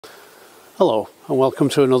Hello and welcome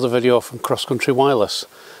to another video from Cross Country Wireless.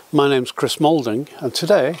 My name's Chris Moulding and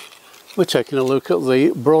today we're taking a look at the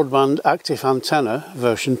Broadband Active Antenna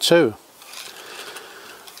version 2.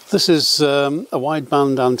 This is a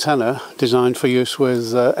wideband antenna designed for use with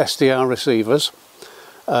SDR receivers.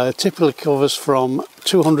 Typically covers from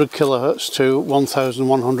 200 kHz to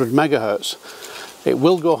 1100 MHz. It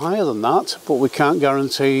will go higher than that, but we can't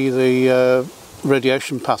guarantee the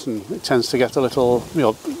radiation pattern. It tends to get a little,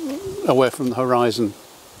 away from the horizon.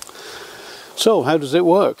 So how does it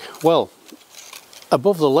work? Well,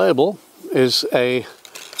 above the label is a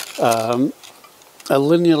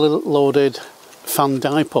linearly loaded fan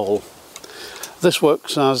dipole. This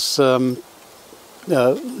works as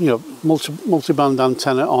multi-band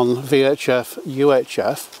antenna on VHF,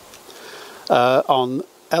 UHF. On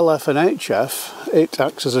LF and HF, it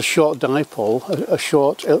acts as a short dipole, a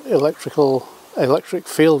short electric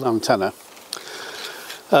field antenna.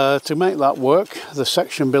 To make that work, the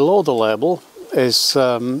section below the label is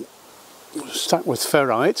stacked with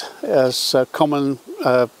ferrite as common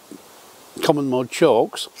mode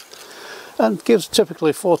chokes, and gives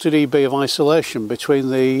typically 40 dB of isolation between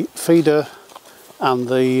the feeder and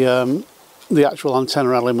the actual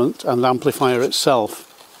antenna element and amplifier itself.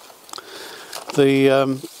 The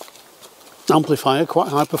amplifier, quite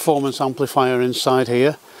high performance amplifier inside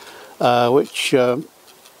here, which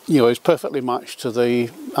is perfectly matched to the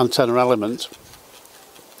antenna element.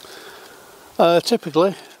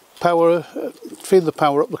 Typically, feed the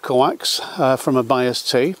power up the coax from a bias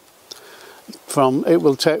T. It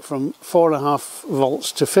will take from 4.5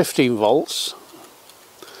 volts to 15 volts.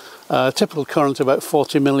 Typical current about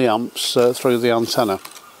 40 milliamps through the antenna.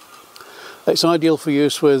 It's ideal for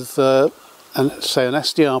use with say an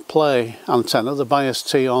SDR play antenna. The bias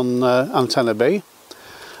T on antenna B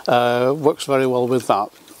works very well with that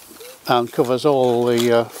and covers all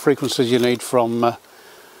the frequencies you need from the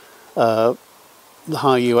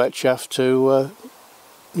high UHF to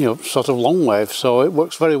sort of long wave. So it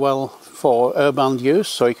works very well for airband use,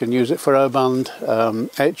 so you can use it for airband,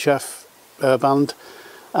 HF airband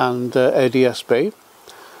and ADSB.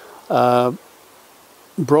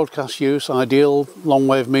 Broadcast use, ideal long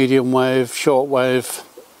wave, medium wave, short wave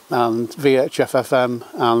and VHF FM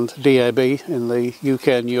and DAB in the UK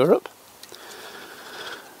and Europe.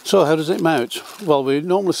 So how does it mount? Well, we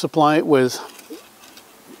normally supply it with,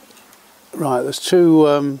 there's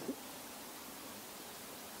two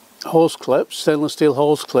hose clips, stainless steel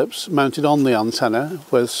hose clips mounted on the antenna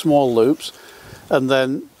with small loops, and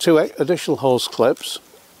then two additional hose clips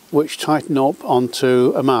which tighten up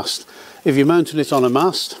onto a mast. If you're mounting it on a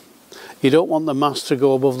mast, you don't want the mast to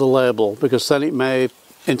go above the label, because then it may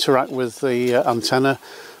interact with the antenna,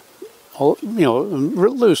 and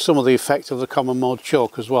lose some of the effect of the common mode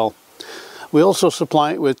choke as well. We also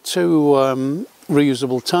supply it with two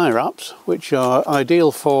reusable tie wraps, which are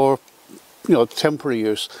ideal for temporary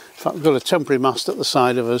use. In fact, we've got a temporary mast at the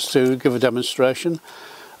side of us to give a demonstration,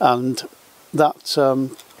 and that the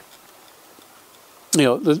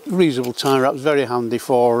reusable tie wrap is very handy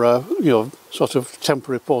for sort of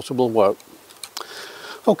temporary portable work.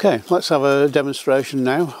 Okay, let's have a demonstration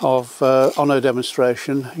now of on a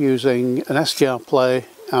demonstration using an SDR Play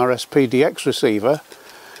RSPDX receiver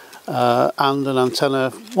and an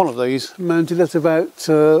antenna, one of these, mounted at about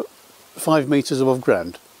 5 meters above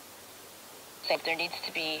ground. There needs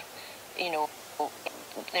to be,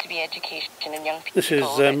 education in young people. This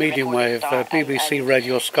is medium wave BBC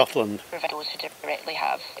Radio Scotland. For those who directly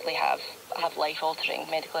have life-altering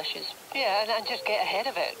medical issues. Yeah, and just get ahead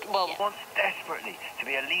of it. Well, wants desperately to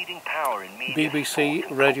be a leading power in media. BBC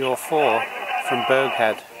Radio 4 from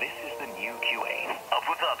Berghead. This is the new QA.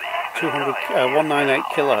 Abu Dhabi. 198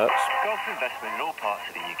 kilohertz. Golf investment in all parts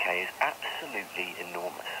of the UK is absolutely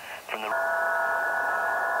enormous. From the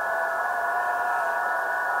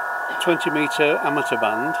 20-meter amateur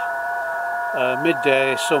band,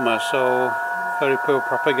 midday summer, so very poor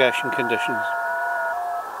propagation conditions.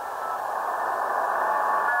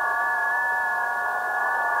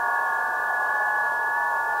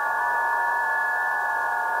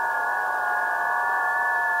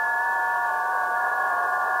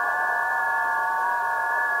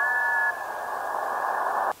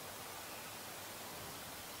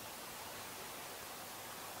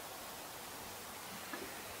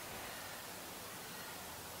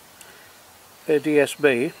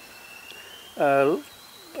 ADSB, our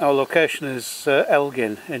location is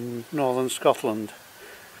Elgin in northern Scotland.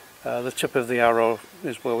 The tip of the arrow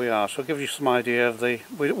is where we are, so it gives you some idea of the.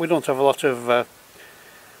 We don't have a lot of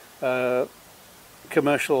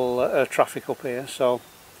commercial traffic up here, so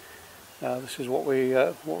this is what we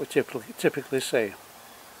typically see.